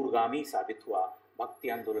दूरगामी साबित हुआ। भक्ति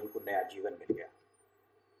आंदोलन को नया जीवन मिल गया।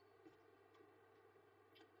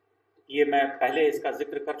 ये मैं पहले इसका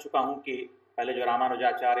जिक्र कर चुका हूँ कि पहले जो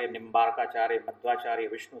रामानुजाचार्य, निम्बार्काचार्य, मध्वाचार्य,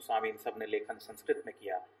 विष्णु स्वामी, इन सब ने लेखन संस्कृत में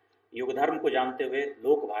किया। युग धर्म को जानते हुए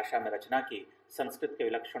लोक भाषा में रचना की, संस्कृत के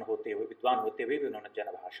विलक्षण होते हुए, विद्वान होते हुए भी उन्होंने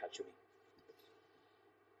जनभाषा चुनी।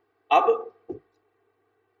 अब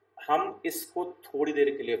हम इसको थोड़ी देर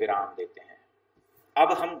के लिए विराम देते हैं।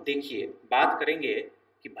 अब हम देखिए बात करेंगे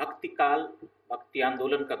कि भक्ति काल, भक्ति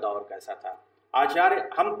आंदोलन का दौर कैसा था। आचार्य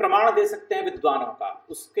हम प्रमाण दे सकते हैं विद्वानों का,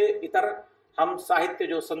 उसके इतर हम साहित्य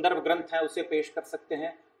जो संदर्भ ग्रंथ है उसे पेश कर सकते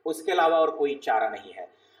हैं, उसके अलावा और कोई चारा नहीं है।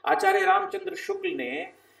 आचार्य रामचंद्र शुक्ल ने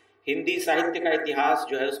हिंदी साहित्य का इतिहास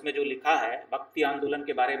जो है उसमें जो लिखा है, भक्ति आंदोलन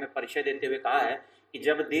के बारे में परिचय देते हुए कहा है कि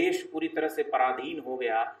जब देश पूरी तरह से पराधीन हो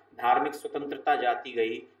गया, धार्मिक स्वतंत्रता जाती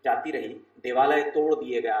रही, देवालय तोड़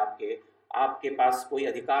दिए गए, आपके पास कोई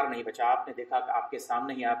अधिकार नहीं बचा, आपने देखा कि आपके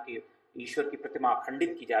सामने ही आपकी ईश्वर की प्रतिमा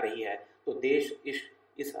खंडित की जा रही है, तो देश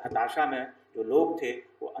इस हताशा में जो लोग थे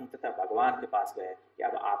वो अंततः भगवान के पास गए कि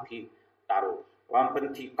अब आप ही तारो।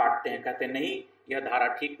 वामपंथी काटते हैं, कहते नहीं यह धारा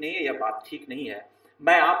ठीक नहीं है, यह बात ठीक नहीं है।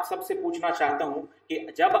 मैं आप सबसे पूछना चाहता हूं कि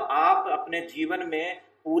जब आप अपने जीवन में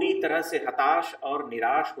पूरी तरह से हताश और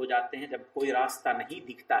निराश हो जाते हैं, जब कोई रास्ता नहीं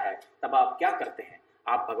दिखता है, तब आप क्या करते हैं?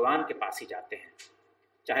 आप भगवान के पास ही जाते हैं।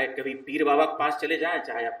 चाहे कभी पीर बाबा के पास चले जाएं,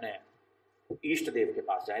 चाहे अपने इष्ट देव के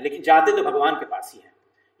पास जाएं, लेकिन जाते तो भगवान के पास ही हैं।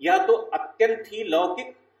 यह तो अत्यंत ही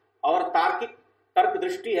लौकिक और तार्किक तर्क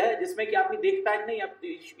दृष्टि है, जिसमें कि आदमी देखता है नहीं, अब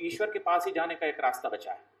ईश्वर के पास ही जाने का एक रास्ता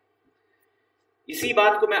बचा है। इसी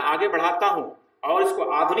बात को मैं आगे बढ़ाता हूं और इसको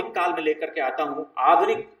आधुनिक काल में लेकर के आता हूं।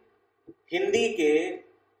 आधुनिक हिंदी के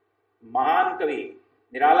महान कवि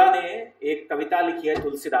निराला ने एक कविता लिखी है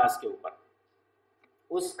तुलसीदास के ऊपर।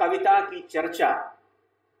 उस कविता की चर्चा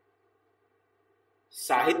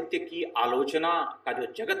साहित्य की आलोचना का जो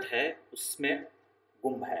जगत है उसमें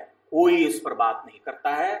गुम है, कोई उस पर बात नहीं करता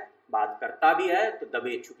है, बात करता भी है तो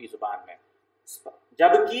दबे छुपी जुबान में।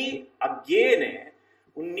 जबकि अज्ञेय ने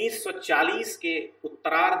 1940 के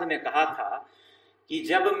उत्तरार्ध में कहा था कि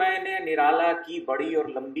जब मैंने निराला की बड़ी और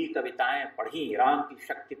लंबी कविताएं पढ़ी, राम की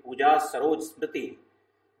शक्ति पूजा, सरोज स्मृति,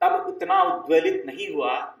 तब इतना उद्वेलित नहीं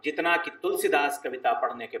हुआ जितना कि तुलसीदास कविता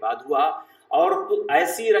पढ़ने के बाद हुआ। और तो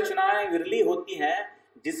ऐसी रचनाएं विरली होती हैं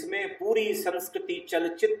जिसमें पूरी संस्कृति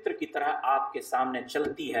चलचित्र की तरह आपके सामने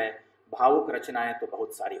चलती है। भावुक रचनाएं तो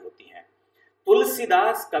बहुत सारी होती हैं।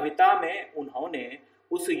 तुलसीदास कविता में उन्होंने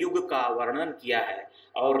उस युग का वर्णन किया है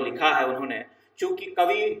और लिखा है उन्होंने, चूंकि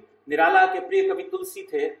कवि निराला के प्रिय कवि तुलसी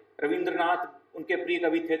थे, रविंद्रनाथ उनके प्रिय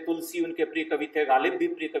कवि थे, तुलसी उनके प्रिय कवि थे, गालिब भी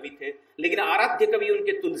प्रिय कवि थे, लेकिन आराध्य कवि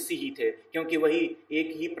उनके तुलसी ही थे, क्योंकि वही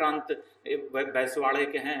एक ही प्रांत बैसवाड़े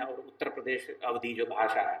के हैं और उत्तर प्रदेश अवधी जो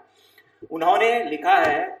भाषा है। उन्होंने लिखा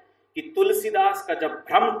है कि तुलसीदास का जब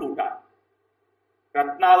भ्रम टूटा,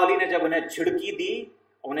 रत्नावली ने जब उन्हें झिड़की दी,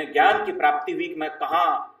 उन्हें ज्ञान की प्राप्ति हुई कि मैं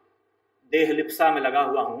कहाँ देह लिप्सा में लगा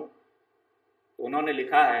हुआ हूं, तो उन्होंने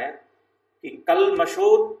लिखा है कि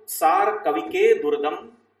कलमशोत्सार कवि के दुर्दम,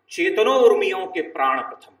 चेतनो उर्मियों के प्राण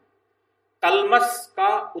प्रथम। कलमश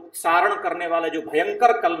का उत्सारण करने वाले, जो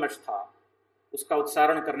भयंकर कलमश था उसका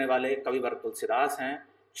उत्सारण करने वाले कविवर तुलसीदास हैं।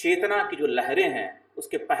 चेतना की जो लहरें हैं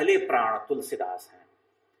उसके पहले प्राण तुलसीदास हैं।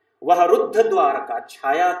 वह रुद्ध द्वार का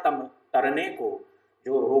छाया तम तरने को,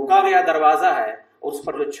 जो रोका गया दरवाजा है और उस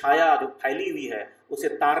पर जो छाया जो फैली हुई है उसे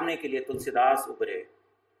तारने के लिए तुलसीदास उभरे।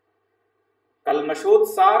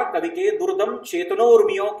 कलमशोत्सार कवि के दुर्दम,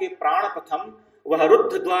 चेतनोर्मियों के प्राण प्रथम, वह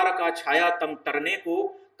रुद्ध द्वार का छाया तम तरने को,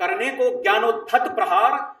 करने को ज्ञानोद्धत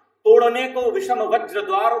प्रहार, तोड़ने को विषम वज्र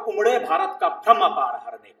द्वार, उमड़े भारत का भ्रम अपार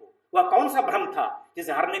हरने को। वह कौन सा भ्रम था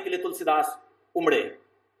जिसे हरने के लिए तुलसीदास उमड़े?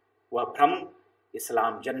 वह भ्रम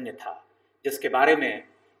इस्लाम जन्य था, जिसके बारे में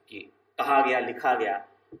कि कहा गया, लिखा गया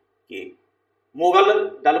कि मोगल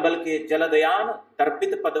दलबल के जलदयान,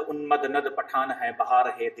 दर्पित पद उन्मद नद पठान है, बहार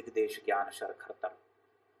है दिग्देश ज्ञान शर खरतर,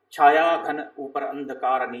 छाया घन ऊपर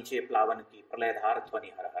अंधकार नीचे प्लावन की, प्रलयधार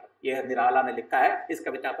ध्वनि हर हर। यह निराला ने लिखा है। इस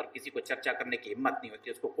कविता पर किसी को चर्चा करने की हिम्मत नहीं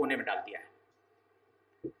होती, उसको कोने में डाल दिया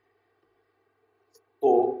है।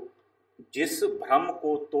 तो जिस भ्रम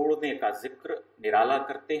को तोड़ने का जिक्र निराला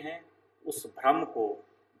करते हैं, उस भ्रम को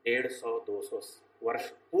 150-200 वर्ष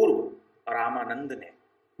पूर्व रामानंद ने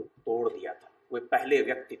तोड़ दिया था। वे पहले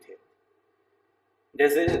व्यक्ति थे।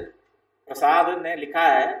 जैसे प्रसाद ने लिखा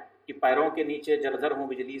है कि पैरों के नीचे जलधर हों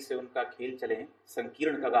बिजली से उनका खेल चले,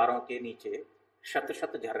 संकीर्ण कगारों के नीचे शत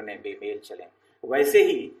शत झरने बेमेल चलें। वैसे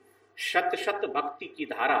ही शत शत भक्ति की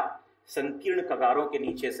धारा संकीर्ण कगारों के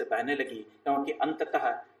नीचे से बहने लगी, क्योंकि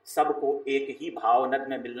अंततः सबको एक ही भाव नद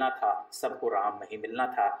में मिलना था, सबको राम में ही मिलना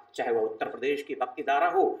था। चाहे वह उत्तर प्रदेश की भक्ति धारा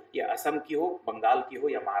हो, या असम की हो, बंगाल की हो,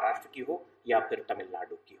 या महाराष्ट्र की हो, या फिर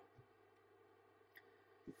तमिलनाडु की हो।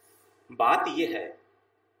 बात यह है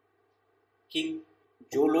कि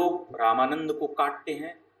जो लोग रामानंद को काटते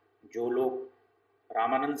हैं, जो लोग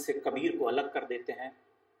रामानंद से कबीर को अलग कर देते हैं,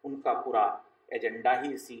 उनका पूरा एजेंडा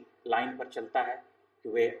ही इसी लाइन पर चलता है कि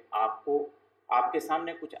वे आपके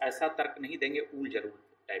सामने कुछ ऐसा तर्क नहीं देंगे, ऊल जरूर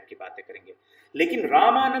टाइप की बातें करेंगे। लेकिन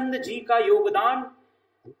रामानंद जी का योगदान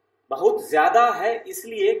बहुत ज्यादा है,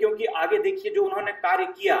 इसलिए क्योंकि आगे देखिए जो उन्होंने कार्य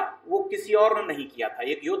किया वो किसी और ने नहीं किया था,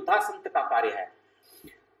 एक योद्धा संत का कार्य है।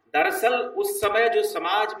 दरअसल उस समय जो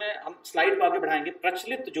समाज में, हम स्लाइड को आगे बढ़ाएंगे,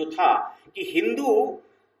 प्रचलित जो था कि हिंदू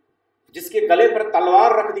जिसके गले पर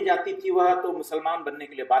तलवार रख दी जाती थी वह तो मुसलमान बनने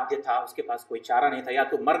के लिए बाध्य था, उसके पास कोई चारा नहीं था, या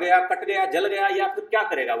तो मर गया, कट गया, जल गया, या फिर क्या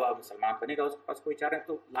करेगा, वह मुसलमान बनेगा, उसके पास कोई चारा नहीं।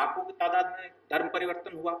 तो लाखों की तादाद में धर्म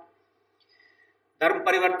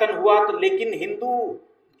परिवर्तन हुआ तो लेकिन हिंदू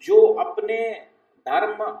जो अपने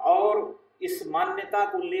धर्म और इस मान्यता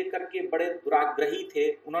को लेकर के बड़े दुराग्रही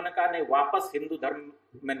थे, उन्होंने कहा नहीं, वापस हिंदू धर्म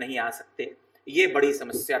में नहीं आ सकते। ये बड़ी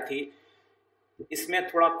समस्या थी, इसमें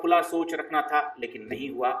थोड़ा खुला सोच रखना था, लेकिन नहीं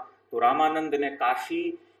हुआ। तो रामानंद ने काशी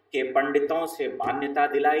के पंडितों से मान्यता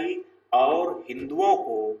दिलाई और हिंदुओं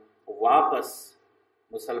को वापस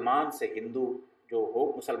मुसलमान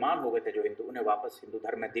हो गए थे जो हिंदू, उन्हें वापस हिंदू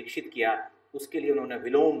धर्म में दीक्षित किया। उसके लिए उन्होंने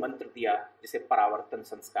विलोम मंत्र दिया, जिसे परावर्तन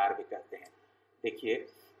संस्कार भी कहते हैं। देखिए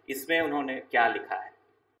इसमें उन्होंने क्या लिखा है,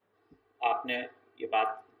 आपने ये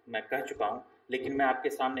बात मैं कह चुका हूँ, लेकिन मैं आपके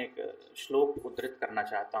सामने एक श्लोक उद्धृत करना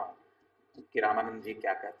चाहता हूँ कि रामानंद जी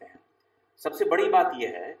क्या कहते हैं। सबसे बड़ी बात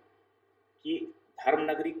यह है कि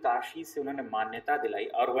धर्मनगरी काशी से उन्होंने मान्यता दिलाई,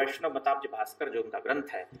 और वैष्णव मताब्ज भास्कर जो उनका ग्रंथ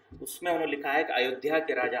है उसमें उन्होंने लिखा है कि अयोध्या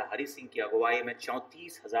के राजा हरि सिंह की अगुवाई में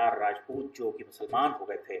 34,000 राजपूत जो कि मुसलमान हो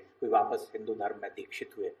गए थे, वे वापस हिंदू धर्म में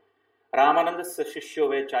दीक्षित हुए। रामानंद शिष्यो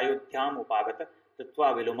वे चायोध्याम उपागत तत्वा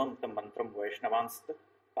विलोमम तम मंत्रम वैष्णवांस्त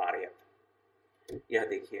कारयत। यह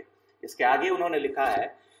देखिए, इसके आगे उन्होंने लिखा है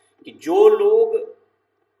कि जो लोग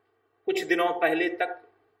कुछ दिनों पहले तक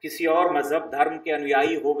किसी और मजहब धर्म के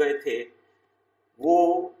अनुयायी हो गए थे,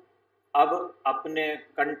 वो अब अपने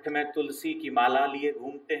कंठ में तुलसी की माला लिए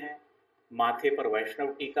घूमते हैं, माथे पर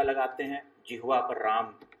वैष्णव टीका लगाते हैं, जिह्वा पर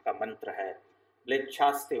राम का मंत्र है,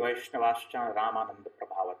 म्लेच्छास्ते वैष्णवाश्चा रामानंद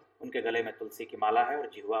प्रभावत। उनके गले में तुलसी की माला है और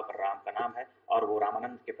जिह्वा पर राम का नाम है, और वो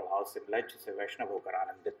रामानंद के प्रभाव से म्लेच्छ से वैष्णव होकर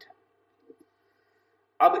आनंदित है।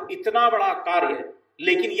 अब इतना बड़ा कार्य,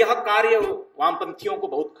 लेकिन यह कार्य वामपंथियों को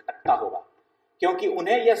बहुत खटकता होगा, क्योंकि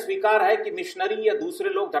उन्हें यह स्वीकार है कि मिशनरी या दूसरे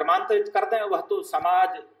लोग धर्मांतरित कर दें, वह तो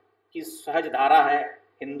समाज की सहज धारा है।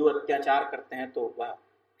 हिंदू अत्याचार करते हैं तो वह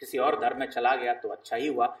किसी और धर्म में चला गया तो अच्छा ही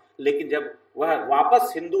हुआ, लेकिन जब वह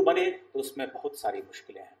वापस हिंदू बने तो उसमें बहुत सारी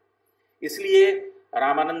मुश्किलें हैं। इसलिए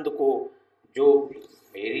रामानंद को, जो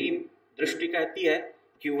मेरी दृष्टि कहती है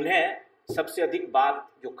कि उन्हें सबसे अधिक बात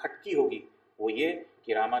जो खटकी होगी वो ये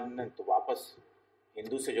कि रामानंद ने तो वापस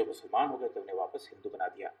हिंदू से जो मुसलमान हो गए थे उन्हें वापस हिंदू बना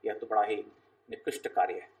दिया। यह तो बड़ा ही निकृष्ट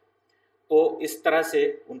कार्य है। तो इस तरह से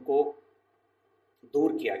उनको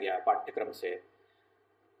दूर किया गया पाठ्यक्रम से।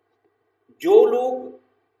 जो लोग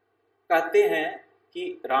कहते हैं कि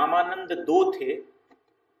रामानंद दो थे,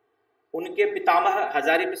 उनके पितामह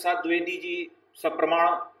हजारी प्रसाद द्विवेदी जी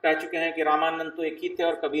सप्रमाण कह चुके हैं कि रामानंद तो एक ही थे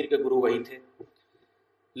और कबीर के गुरु वही थे।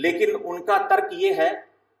 लेकिन उनका तर्क ये है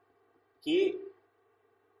कि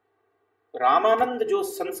रामानंद जो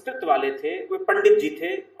संस्कृत वाले थे वे पंडित जी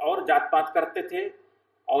थे और जात पात करते थे,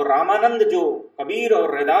 और रामानंद जो कबीर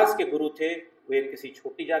और रैदास के गुरु थे वे किसी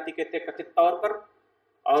छोटी जाति के थे कथित तौर पर,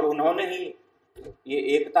 और उन्होंने ही ये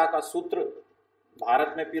एकता का सूत्र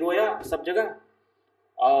भारत में पिरोया सब जगह।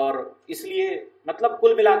 और इसलिए मतलब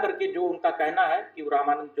कुल मिलाकर के जो उनका कहना है कि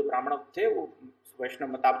रामानंद जो ब्राह्मण थे वो वैष्णव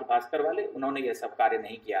मताब्ज भास्कर वाले, उन्होंने ये सब कार्य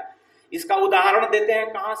नहीं किया। इसका उदाहरण देते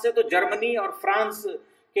हैं कहाँ से, तो जर्मनी और फ्रांस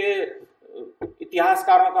के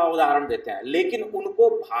इतिहासकारों का उदाहरण देते हैं। लेकिन उनको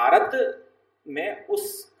भारत में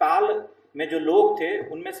उस काल में जो लोग थे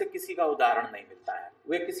उनमें से किसी का उदाहरण नहीं मिलता है।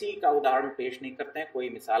 वे किसी का उदाहरण पेश नहीं करते हैं, कोई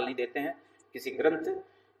मिसाल नहीं देते हैं, किसी ग्रंथ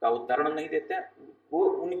का उदाहरण नहीं देते हैं। वो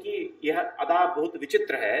उनकी यह अदा बहुत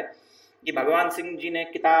विचित्र है कि भगवान सिंह जी ने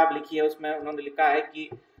किताब लिखी है, उसमें उन्होंने लिखा है कि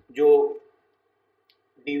जो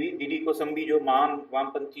डी कोसंबी जो महान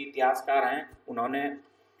वामपंथी इतिहासकार हैं, उन्होंने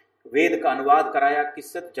वेद का अनुवाद कराया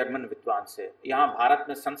किससे, जर्मन विद्वान से। यहाँ भारत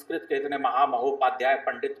में संस्कृत के इतने महामहोपाध्याय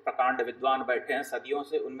पंडित प्रकांड विद्वान बैठे हैं सदियों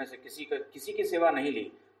से, उनमें से किसी की सेवा नहीं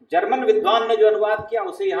ली। जर्मन विद्वान ने जो अनुवाद किया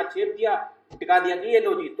उसे यहाँ छेड़ दिया, टिका दिया कि ये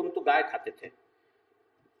लो जी, तुम तो गाय खाते थे।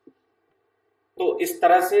 तो इस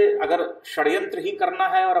तरह से अगर षड्यंत्र ही करना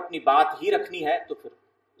है और अपनी बात ही रखनी है तो फिर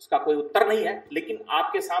उसका कोई उत्तर नहीं है। लेकिन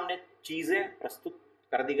आपके सामने चीजें प्रस्तुत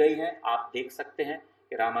कर दी गई हैं, आप देख सकते हैं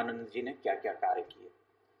कि रामानंद जी ने क्या क्या कार्य किए।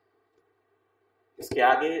 इसके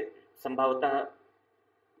आगे संभवतः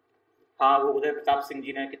हाँ, वो उदय प्रताप सिंह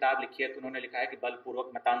जी ने किताब लिखी है, तो उन्होंने लिखा है कि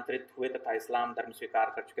बलपूर्वक मतांतरित हुए तथा इस्लाम धर्म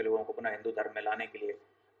स्वीकार कर चुके लोगों को पुनः हिंदू धर्म में लाने के लिए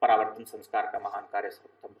परावर्तन संस्कार का महान कार्य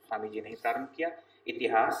सर्वप्रथम स्वामी जी ने ही प्रारंभ किया।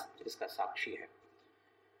 इतिहास इसका साक्षी है।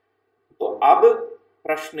 तो अब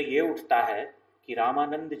प्रश्न ये उठता है कि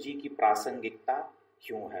रामानंद जी की प्रासंगिकता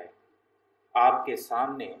क्यों है? आपके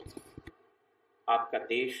सामने आपका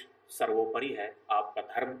देश सर्वोपरि है, आपका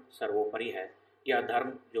धर्म सर्वोपरि है। यह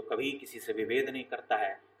धर्म जो कभी किसी से विभेद नहीं करता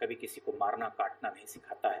है, कभी किसी को मारना काटना नहीं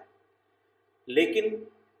सिखाता है। लेकिन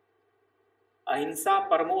अहिंसा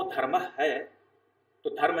परमो धर्म है, तो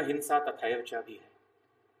धर्म हिंसा तथैव च भी है।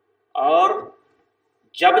 और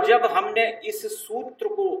जब जब हमने इस सूत्र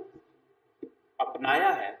को अपनाया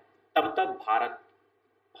है, तब तब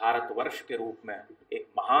भारतवर्ष के रूप में, एक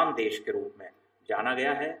महान देश के रूप में जाना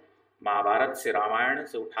गया है। महाभारत से, रामायण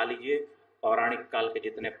से उठा लीजिए, पौराणिक काल के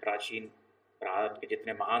जितने प्राचीन भारत के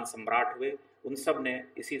जितने महान सम्राट हुए, उन सब ने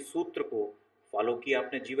इसी सूत्र को फॉलो किया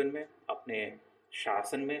अपने जीवन में, अपने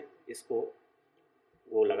शासन में इसको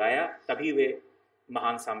वो लगाया, तभी वे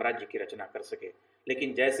महान साम्राज्य की रचना कर सके।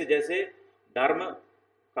 लेकिन जैसे जैसे धर्म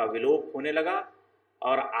का विलोप होने लगा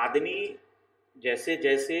और आदमी जैसे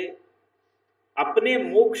जैसे अपने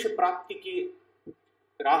मोक्ष प्राप्ति की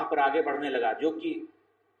राह पर आगे बढ़ने लगा, जो कि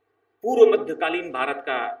पूर्व मध्यकालीन भारत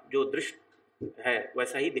का जो दृश्य है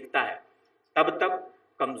वैसा ही दिखता है, तब तब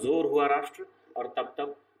कमजोर हुआ राष्ट्र और तब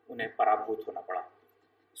तब उन्हें पराभूत होना पड़ा।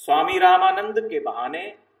 स्वामी रामानंद के बहाने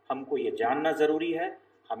हमको ये जानना जरूरी है,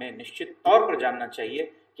 हमें निश्चित तौर पर जानना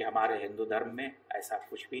चाहिए कि हमारे हिंदू धर्म में ऐसा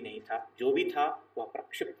कुछ भी नहीं था। जो भी था वह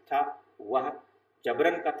प्रक्षिप्त था, वह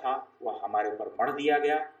जबरन का था, वह हमारे ऊपर मढ़ दिया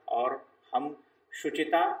गया। और हम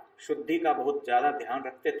शुचिता शुद्धि का बहुत ज़्यादा ध्यान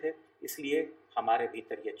रखते थे, इसलिए हमारे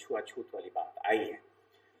भीतर ये छुआछूत वाली बात आई है।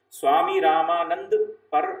 स्वामी रामानंद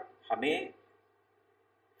पर हमें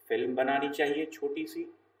फिल्म बनानी चाहिए छोटी सी,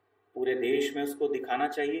 पूरे देश में उसको दिखाना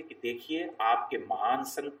चाहिए कि देखिए आपके महान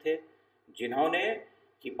संत थे जिन्होंने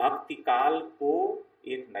कि भक्ति काल को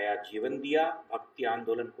एक नया जीवन दिया, भक्ति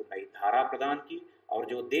आंदोलन को नई धारा प्रदान की, और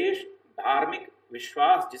जो देश धार्मिक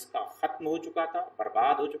विश्वास जिसका खत्म हो चुका था,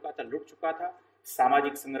 बर्बाद हो चुका था, लुट चुका था,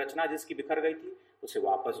 सामाजिक संरचना जिसकी बिखर गई थी, उसे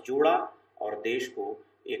वापस जोड़ा और देश को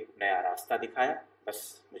एक नया रास्ता दिखाया।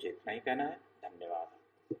 बस मुझे इतना ही कहना है। धन्यवाद।